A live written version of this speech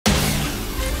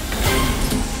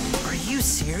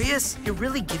serious? You're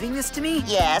really giving this to me?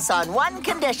 Yes, on one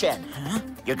condition. Huh?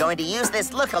 You're going to use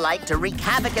this look-alike to wreak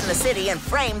havoc in the city and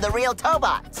frame the real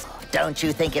Tobots. Don't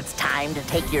you think it's time to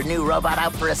take your new robot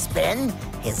out for a spin?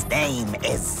 His name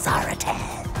is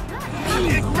Zaratan.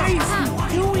 Hey,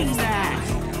 Grace, doing that?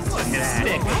 Look at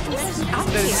that.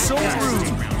 That is so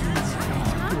rude.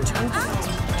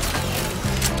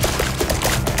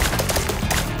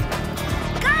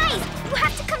 Guys, you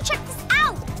have to come check this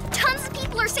out. Tons of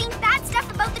people are saying bad stuff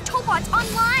about the Tobots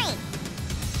online.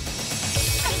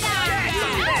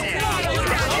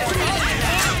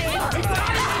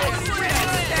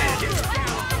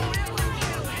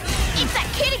 It's that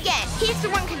kid again. He's the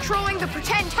one controlling the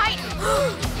pretend Titan.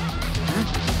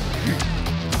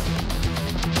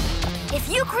 If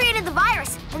you created the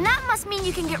virus, then that must mean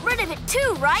you can get rid of it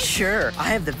too, right? Sure, I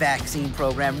have the vaccine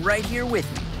program right here with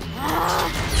me.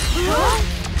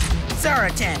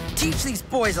 Zaratan, teach these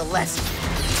boys a lesson.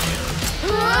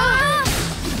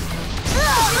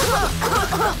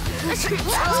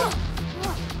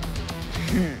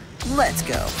 Let's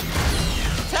go.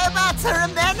 Tobots are a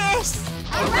menace!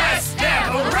 Arrest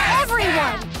them! Arrest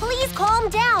Everyone, please calm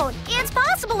down. It's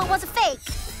possible it was a fake.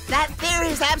 That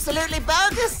theory's absolutely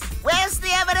bogus. Where's the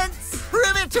evidence?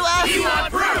 Prove it to us! We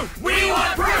want proof! We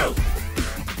want proof!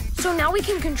 So now we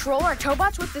can control our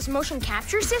Tobots with this motion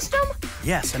capture system?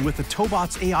 Yes, and with the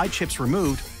Tobot's AI chips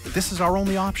removed, this is our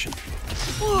only option.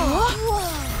 Whoa.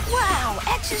 Wow,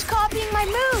 X is copying my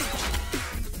moves.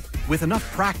 With enough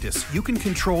practice, you can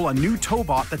control a new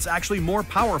Tobot that's actually more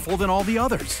powerful than all the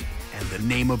others. And the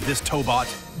name of this Tobot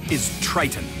is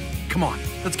Triton. Come on,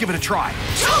 let's give it a try.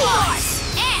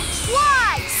 Tobots! X,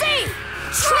 Y, Z!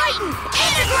 Triton,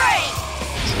 integrate!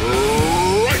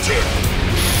 Triton!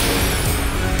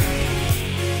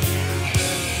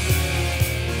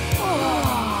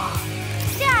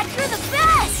 Dad, you're the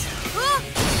best!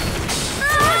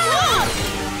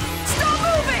 Stop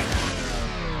moving!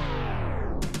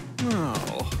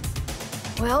 Oh,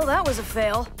 Well, that was a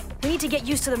fail. We need to get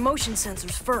used to the motion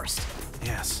sensors first.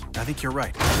 yes, I think you're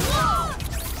right. Oh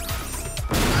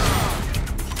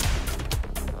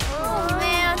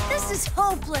man, this is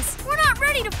hopeless. We're not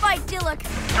ready to fight Dilek.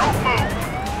 Don't move!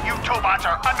 You Tobots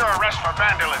are under arrest for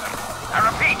vandalism. I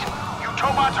repeat, you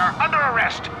Tobots are under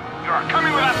arrest. You are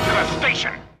coming with us to the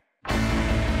station.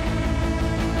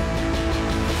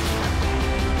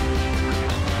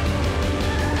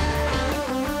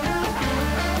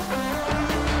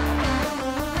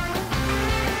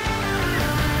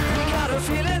 We got a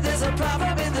feeling there's a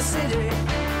problem in the city.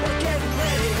 We're getting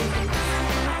ready.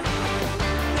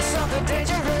 There's something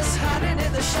dangerous hiding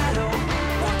in the shadow.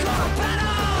 We're gonna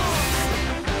battle.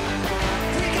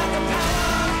 We got the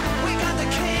power. We got the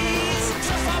keys.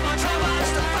 Transform our Tobots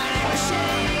to fighting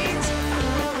machines.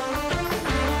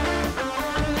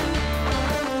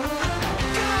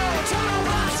 Go,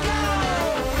 Tobots, go!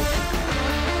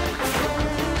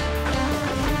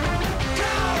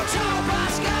 Go,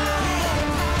 Tobots, go!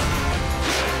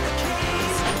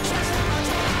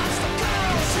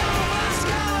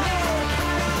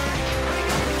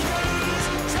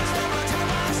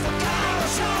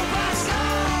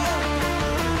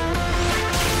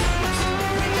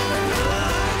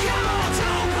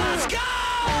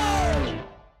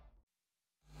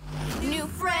 New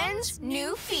friends,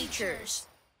 new features.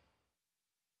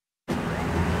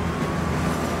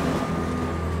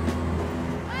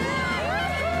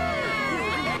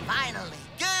 Finally,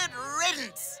 good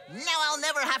riddance! Now I'll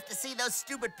never have to see those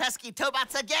stupid pesky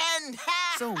Tobots again!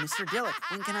 So, Mr. Dilek,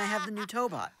 when can I have the new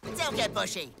Tobot? Don't get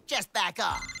bushy, just back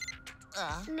off.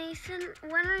 Nathan,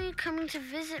 when are you coming to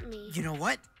visit me? You know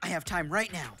what? I have time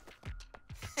right now.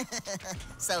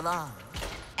 So long.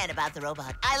 And about the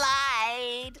robot, I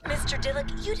lied! Mr. Dilek,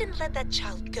 you didn't let that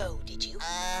child go, did you?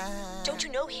 Don't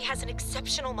you know he has an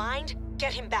exceptional mind?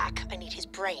 Get him back. I need his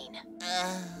brain.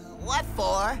 What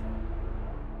for?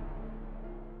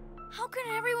 How can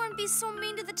everyone be so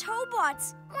mean to the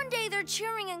Tobots? One day they're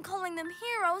cheering and calling them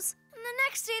heroes, and the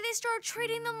next day they start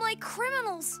treating them like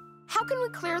criminals. How can we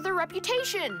clear their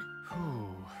reputation?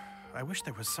 Ooh, I wish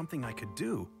there was something I could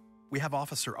do. We have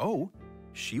Officer O.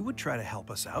 She would try to help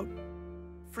us out.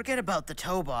 Forget about the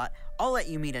Tobot. I'll let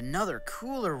you meet another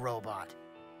cooler robot.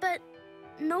 But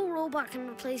no robot can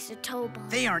replace a Tobot.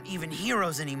 They aren't even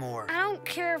heroes anymore. I don't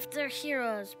care if they're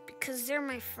heroes, because they're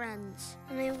my friends.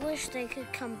 And I wish they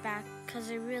could come back,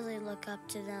 because I really look up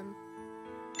to them.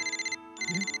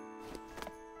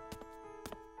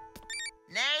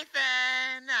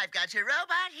 Nathan, I've got your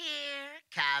robot here.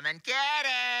 Come and get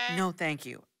it. No, thank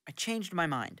you. I changed my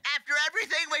mind. After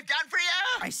everything we've done for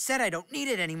you? I said I don't need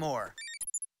it anymore.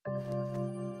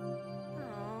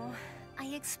 Oh, I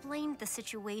I explained the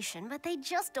situation, but they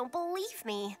just don't believe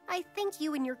me. I think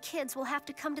you and your kids will have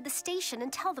to come to the station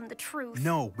and tell them the truth.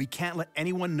 No, we can't let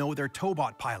anyone know they're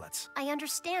Tobot pilots. I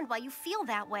understand why you feel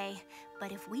that way,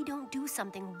 but if we don't do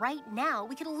something right now,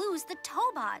 we could lose the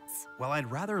Tobots. Well,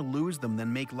 I'd rather lose them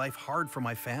than make life hard for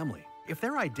my family. If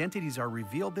their identities are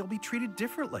revealed, they'll be treated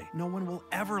differently. No one will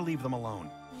ever leave them alone.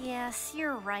 Yes,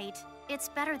 you're right. It's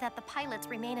better that the pilots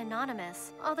remain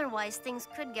anonymous. Otherwise, things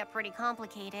could get pretty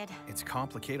complicated. It's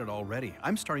complicated already.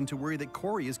 I'm starting to worry that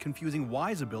Corey is confusing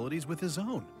Y's abilities with his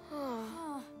own.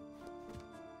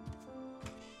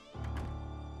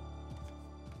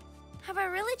 Have I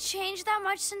really changed that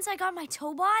much since I got my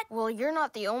Tobot? Well, you're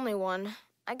not the only one.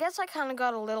 I guess I kind of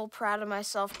got a little proud of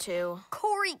myself, too.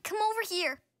 Corey, come over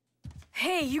here.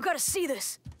 Hey, you gotta see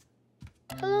this.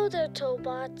 Hello there,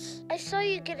 Tobots. I saw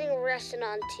you getting arrested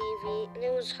on TV, and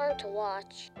it was hard to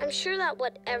watch. I'm sure that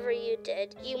whatever you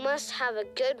did, you must have a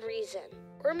good reason.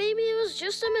 Or maybe it was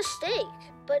just a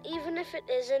mistake. But even if it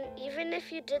isn't, even if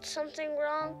you did something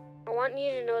wrong, I want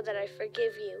you to know that I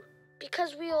forgive you.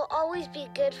 Because we will always be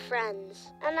good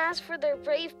friends. And as for their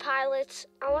brave pilots,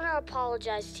 I want to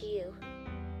apologize to you.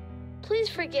 Please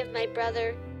forgive my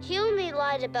brother. He only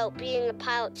lied about being a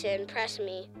pilot to impress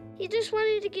me. He just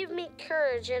wanted to give me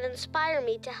courage and inspire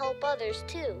me to help others,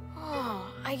 too.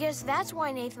 Oh, I guess that's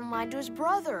why Nathan lied to his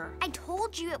brother. I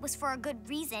told you it was for a good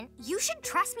reason. You should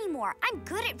trust me more. I'm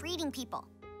good at reading people.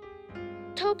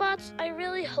 Tobots, I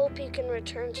really hope you can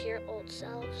return to your old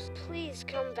selves. Please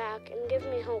come back and give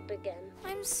me hope again.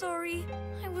 I'm sorry.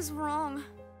 I was wrong.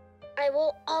 I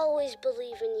will always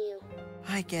believe in you.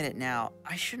 I get it now.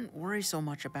 I shouldn't worry so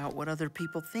much about what other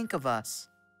people think of us.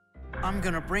 I'm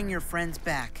gonna bring your friends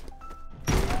back.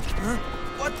 Huh?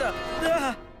 What the?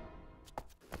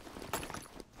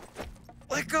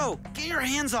 Let go! Get your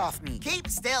hands off me! Keep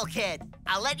still, kid.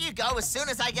 I'll let you go as soon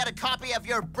as I get a copy of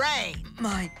your brain.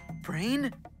 My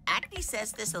brain? Acne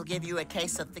says this'll give you a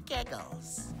case of the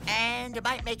giggles. And it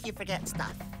might make you forget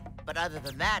stuff. But other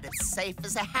than that, it's safe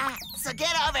as a hat. So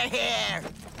get over here!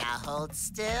 Now hold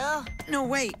still. No,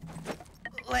 wait.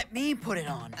 Let me put it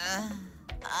on.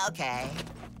 Okay.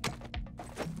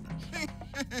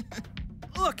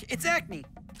 Look, it's Acne.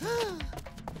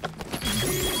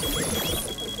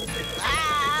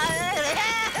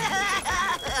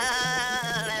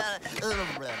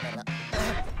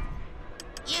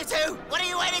 You two, what are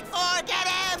you waiting for? Get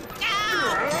him!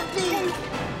 Now!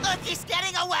 Look, he's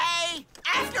getting away!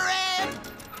 After him!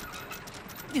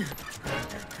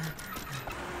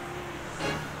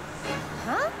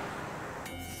 Huh?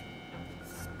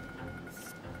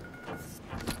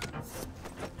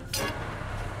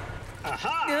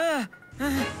 Aha!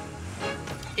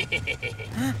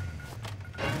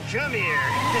 Come here.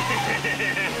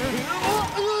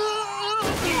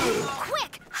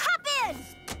 Quick, hop in!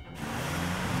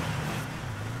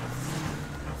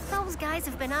 Those guys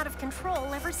have been out of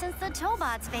control ever since the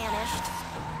Tobots vanished.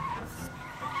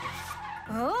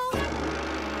 Oh?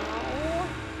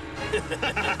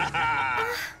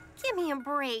 Give me a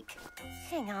break.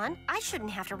 Hang on, I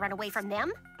shouldn't have to run away from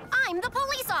them. I'm the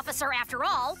police officer, after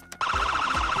all.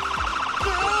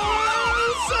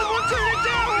 Someone turn it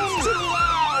down! It's too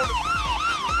loud!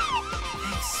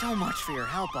 Thanks so much for your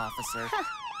help, officer.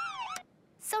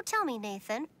 So tell me,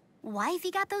 Nathan, why have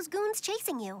you got those goons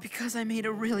chasing you? Because I made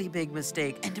a really big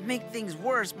mistake, and to make things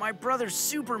worse, my brother's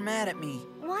super mad at me.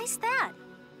 Why's that?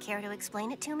 Care to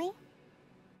explain it to me?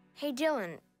 Hey,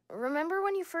 Dylan, remember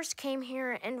when you first came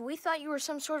here and we thought you were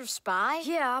some sort of spy?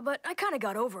 Yeah, but I kind of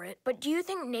got over it. But do you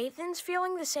think Nathan's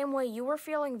feeling the same way you were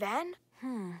feeling then?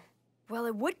 Well,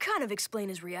 it would kind of explain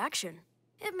his reaction.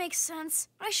 It makes sense.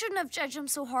 I shouldn't have judged him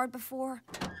so hard before.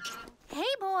 Hey,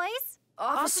 boys.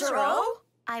 Officer O?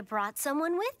 I brought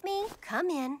someone with me. Come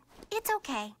in. It's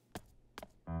okay.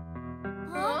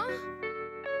 Huh?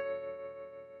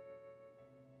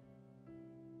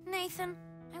 Nathan,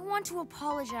 I want to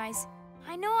apologize.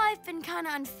 I know I've been kind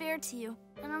of unfair to you,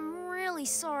 and I'm really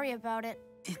sorry about it.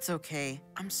 It's okay.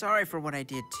 I'm sorry for what I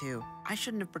did, too. I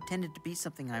shouldn't have pretended to be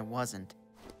something I wasn't.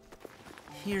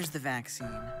 Here's the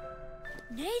vaccine.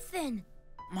 Nathan!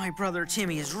 My brother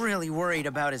Timmy is really worried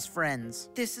about his friends.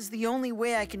 This is the only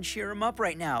way I can cheer him up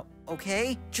right now,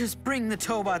 okay? Just bring the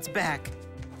Tobots back.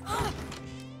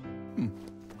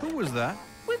 Who was that?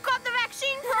 We've got the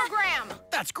vaccine program!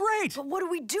 That's great! But what do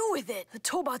we do with it? The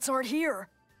Tobots aren't here.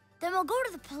 Then we'll go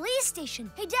to the police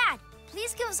station. Hey, Dad,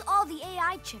 please give us all the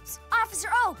AI chips. Officer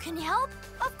O, can you help?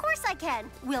 Of course I can.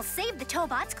 We'll save the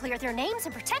Tobots, clear their names,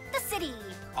 and protect the city.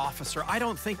 Officer, I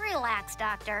don't think... Relax,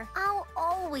 Doctor. I'll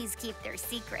always keep their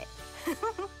secret.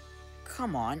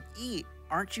 Come on, eat.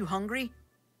 Aren't you hungry?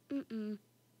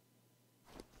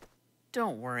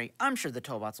 Don't worry. I'm sure the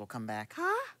Tobots will come back.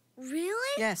 Huh?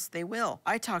 Really? Yes, they will.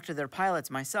 I talked to their pilots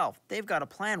myself. They've got a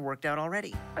plan worked out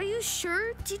already. Are you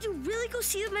sure? Did you really go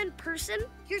see them in person?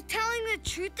 You're telling the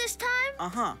truth this time?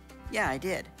 Uh-huh. Yeah, I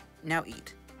did. Now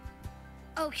eat.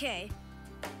 Okay.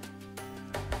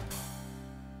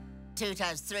 2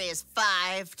 times 3 is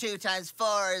 5. 2 times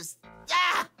 4 is...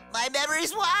 Ah! My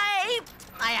memory's wiped!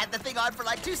 I had the thing on for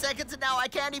like 2 seconds and now I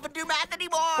can't even do math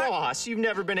anymore! Boss, you've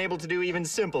never been able to do even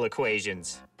simple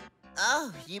equations.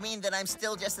 Oh, you mean that I'm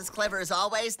still just as clever as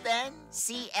always, then?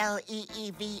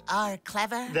 C-L-E-E-V-R,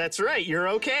 clever? That's right, you're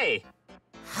okay.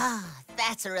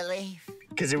 That's a relief.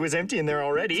 Because it was empty in there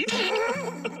already.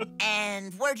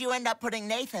 And where'd you end up putting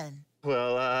Nathan?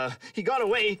 Well, he got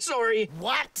away, sorry.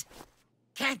 What?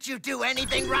 Can't you do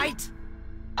anything right?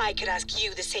 I could ask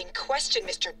you the same question,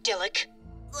 Mr. Dillick.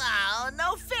 Oh,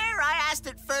 no fair. I asked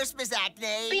it first, Miss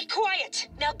Acne. Be quiet.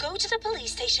 Now go to the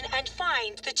police station and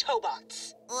find the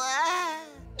Tobots. What?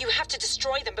 You have to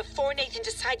destroy them before Nathan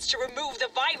decides to remove the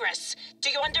virus. Do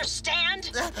you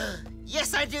understand?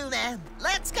 Yes, I do, ma'am.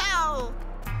 Let's go!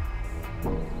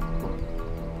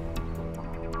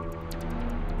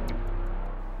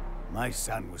 My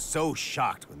son was so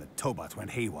shocked when the Tobots went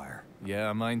haywire.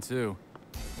 Yeah, mine too.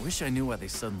 Wish I knew why they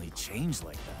suddenly changed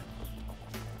like that.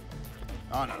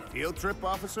 On a field trip,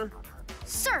 officer?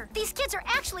 Sir, these kids are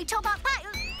actually Tobot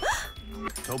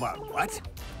Tobot what?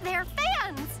 They're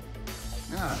fans!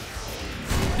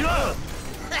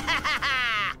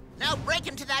 Now break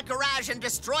into that garage and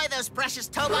destroy those precious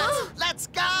Tobots. Let's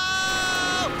go!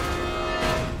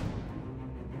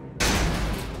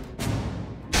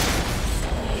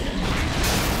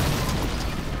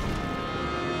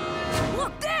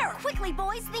 Look there! Quickly,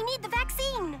 boys, they need the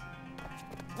vaccine!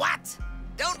 What?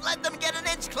 Don't let them get an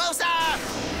inch closer!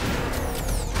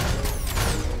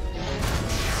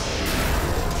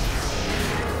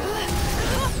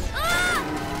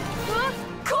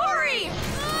 Corey!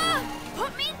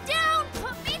 Put me down!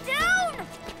 Put me down!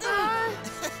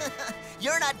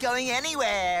 You're not going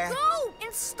anywhere. Go!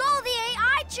 Install the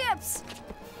AI chips!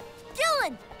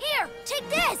 Dylan, here, take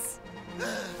this!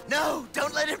 No,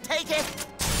 don't let him take it!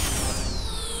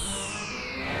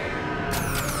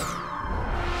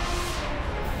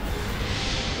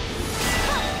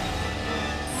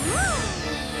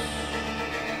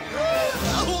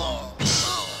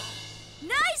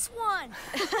 Nice one!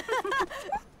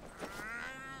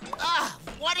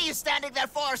 What are you standing there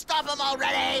for? Stop him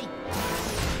already!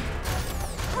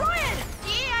 Brian!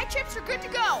 The AI chips are good to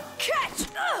go! Catch!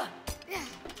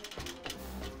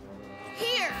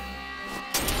 Here!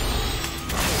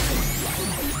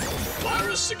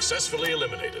 Virus successfully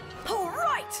eliminated. All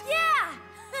right! Yeah!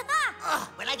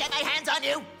 When I get my hands on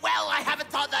you, well, I haven't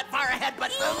thought that far ahead,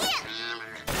 but...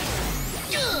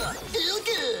 Feel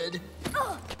good!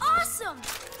 Awesome!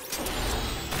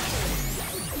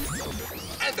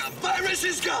 And the virus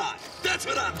is gone! That's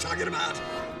what I'm talking about!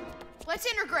 Let's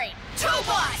integrate.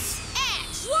 Tobots!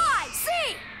 X, Y, Z!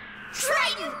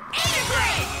 Triton,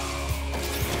 integrate!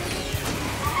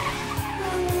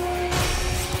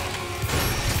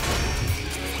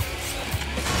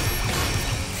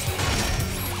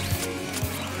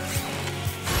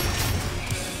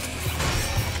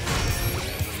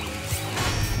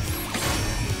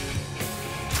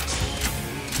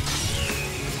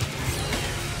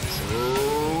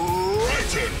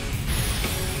 Triton!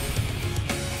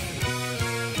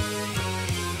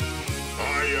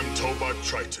 I am Tobot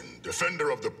Triton, defender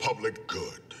of the public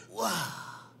good. Whoa,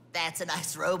 that's a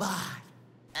nice robot.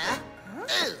 Huh?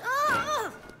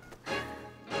 Oh.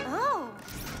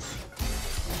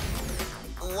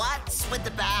 What's with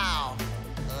the bow?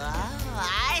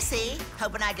 Oh, I see.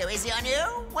 Hoping I go easy on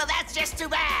you? Well, that's just too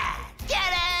bad. Get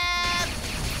him!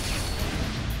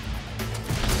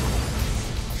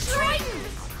 Triton!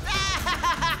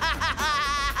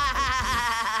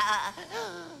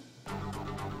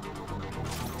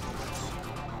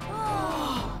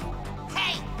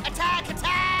 Hey, attack,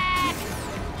 attack!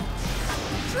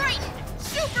 Triton,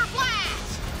 super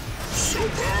blast!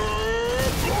 Super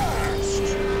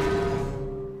Blast!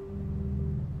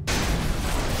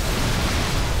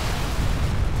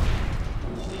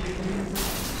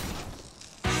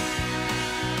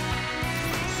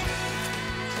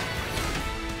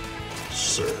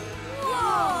 Sir.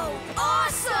 Whoa!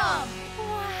 Awesome!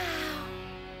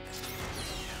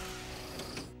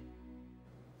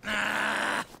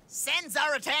 Send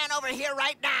Zaratan over here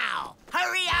right now!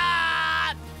 Hurry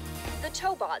up! The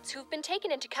Tobots who've been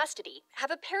taken into custody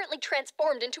have apparently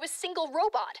transformed into a single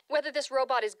robot. Whether this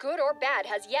robot is good or bad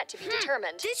has yet to be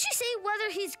determined. Did she say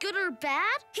whether he's good or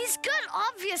bad? He's good,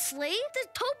 obviously. The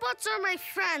Tobots are my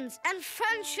friends, and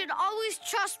friends should always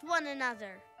trust one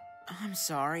another. I'm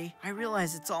sorry. I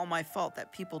realize it's all my fault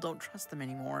that people don't trust them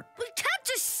anymore. We can't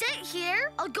just sit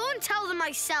here. I'll go and tell them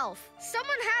myself.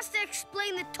 Someone has to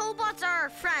explain the Tobots are our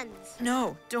friends.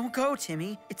 No, don't go,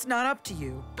 Timmy. It's not up to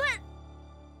you. But...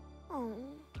 Oh.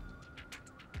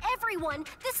 Everyone,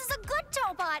 this is a good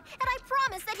Tobot, and I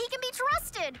promise that he can be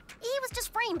trusted. He was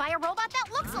just framed by a robot that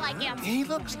looks like him. He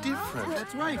looks different.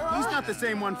 That's right. He's not the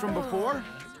same one from before.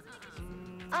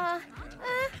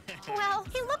 Well,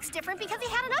 he looks different because he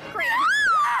had an upgrade.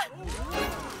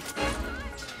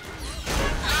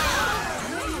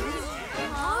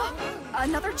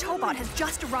 Another Tobot has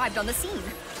just arrived on the scene.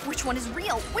 Which one is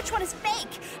real? Which one is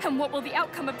fake? And what will the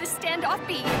outcome of this standoff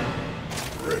be?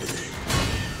 Ready.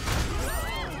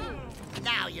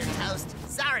 Now you're toast.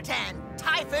 Zaratan,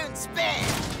 Typhoon Spin!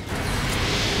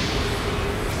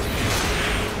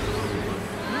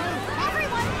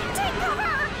 Everyone, take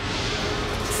cover!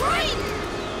 Train!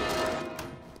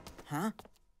 Huh?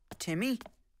 Timmy?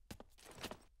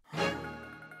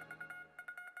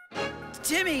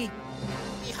 Timmy!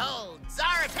 Behold,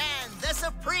 Zaratan, the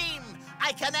Supreme!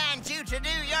 I command you to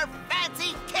do your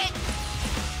fancy kick!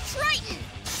 Triton,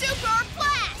 Super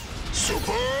Blast!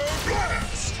 Super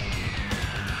Blast!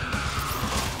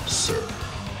 Sir.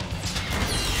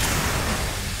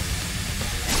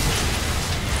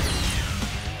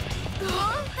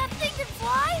 That thing can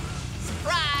fly?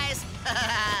 Surprise!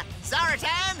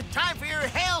 Zaratan, time for your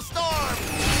hailstorm!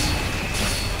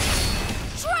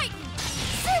 Triton,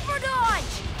 Super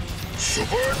Dodge!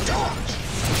 Super Dodge!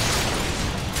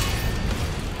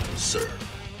 Sir.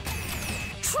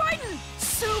 Triton,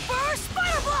 Super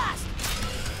Spider Blast!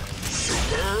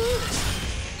 Super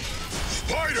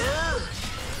Spider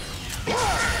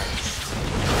Blast!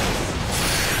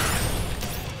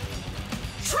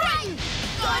 Triton,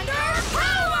 Thunder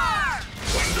Power!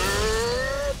 Thunder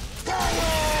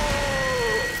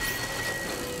Power!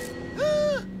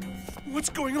 What's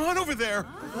going on over there?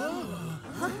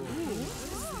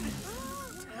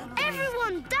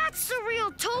 Everyone, that's the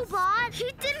real Tobot.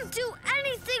 He didn't do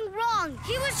anything wrong.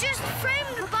 He was just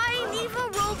framed by an evil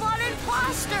robot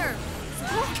imposter.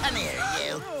 Come here,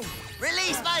 you.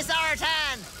 Release my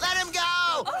Zaratan! Let him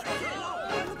go!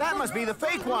 That must be the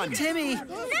fake one. Timmy!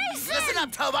 Listen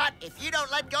up, Tobot. If you don't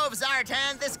let go of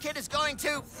Zaratan, this kid is going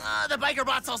to... the biker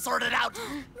bots will sort it out.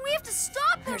 We have to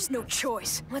stop him! There's no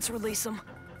choice. Let's release him.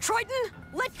 Triton,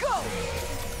 let go!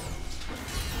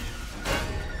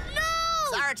 No!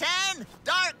 Zaratan,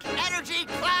 Dark Energy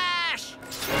Clash!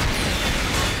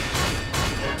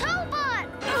 Tobot!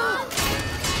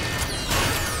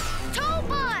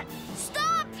 Tobot!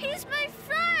 Stop! He's my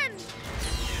friend!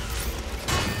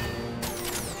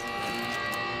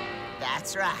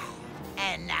 That's right.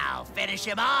 And now finish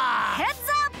him off! Heads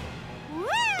up! Woo!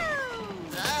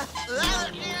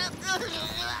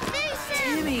 Mason!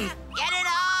 Timmy! Get it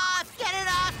off! Get it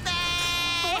off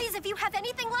there! Boys, if you have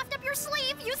anything left up your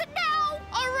sleeve, use it now!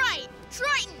 All right,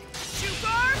 Triton, Super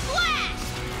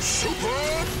Blast!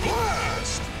 Super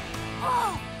Blast!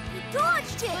 Oh, he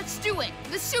dodged it! Let's do it.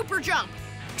 The super jump.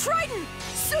 Triton,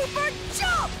 Super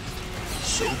Jump!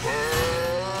 Super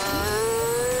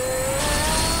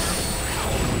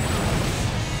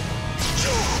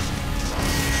Jump!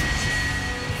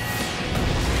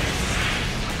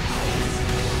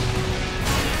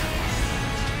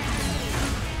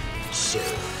 Sir.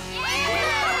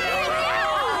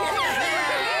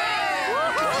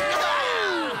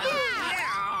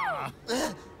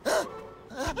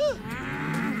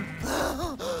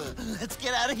 Let's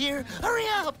get out of here. Hurry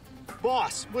up!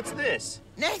 Boss, what's this?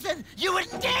 Nathan, you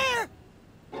wouldn't dare!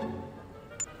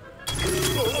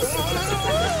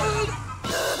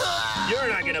 You're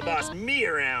not gonna boss me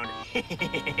around. Hey,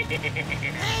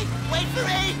 wait for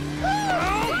me!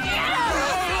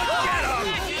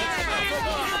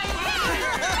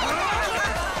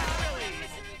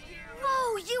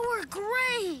 Whoa, you were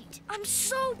great! I'm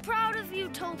so proud of you,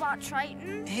 Tobot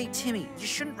Triton. Hey, Timmy, you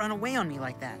shouldn't run away on me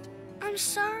like that. I'm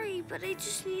sorry, but I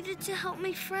just needed to help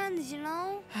my friends, you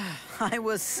know? I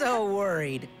was so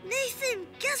worried. Nathan,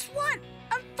 guess what?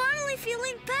 I'm finally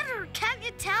feeling better, can't you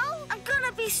tell? I'm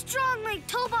gonna be strong like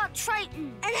Tobot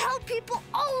Triton and help people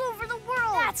all over the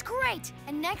world. That's great.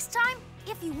 And next time,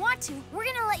 if you want to, we're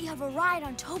gonna let you have a ride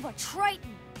on TOBOT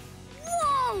Triton.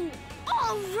 Whoa!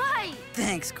 All right!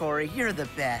 Thanks, Corey. You're the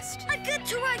best. I get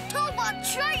to ride TOBOT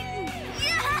Triton!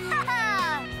 Yeah!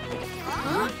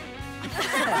 Huh?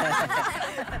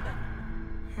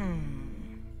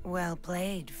 Well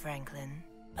played, Franklin.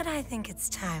 But I think it's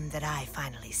time that I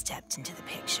finally stepped into the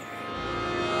picture.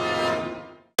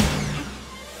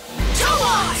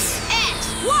 TOBOT!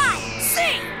 X, Y, Z!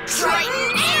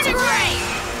 Triton integrate!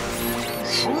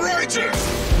 Triton!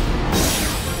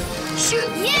 Shoot!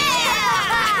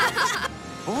 Yeah!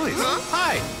 Boys,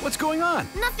 hi. What's going on?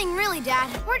 Nothing really, Dad.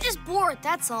 We're just bored,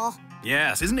 that's all.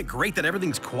 Yes, isn't it great that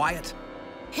everything's quiet?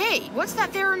 Hey, what's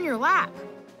that there in your lap?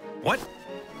 What?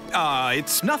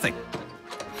 It's nothing.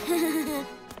 Ta-da!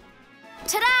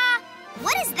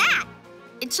 What is that?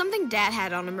 It's something Dad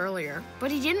had on him earlier,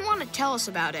 but he didn't want to tell us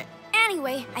about it.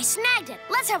 Anyway, I snagged it.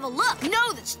 Let's have a look.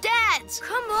 No, that's Dad's.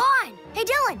 Come on. Hey,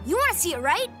 Dylan, you want to see it,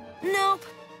 right? Nope.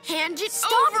 Hand it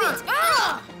over. Stop it.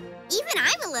 Ugh. Even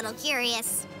I'm a little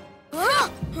curious. Huh?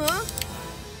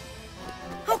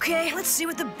 Okay, let's see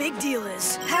what the big deal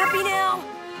is. Happy now?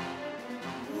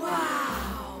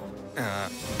 Wow.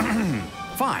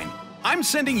 Fine. I'm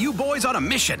sending you boys on a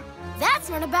mission. That's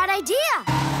not a bad idea.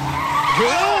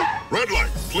 Red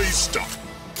light, please stop.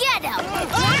 Get him.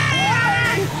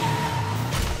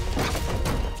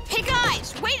 Hey,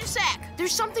 guys, wait a sec.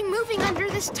 There's something moving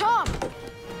under this tub.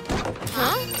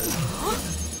 Huh?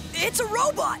 It's a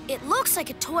robot. It looks like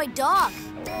a toy dog.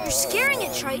 You're scaring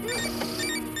it, Triton.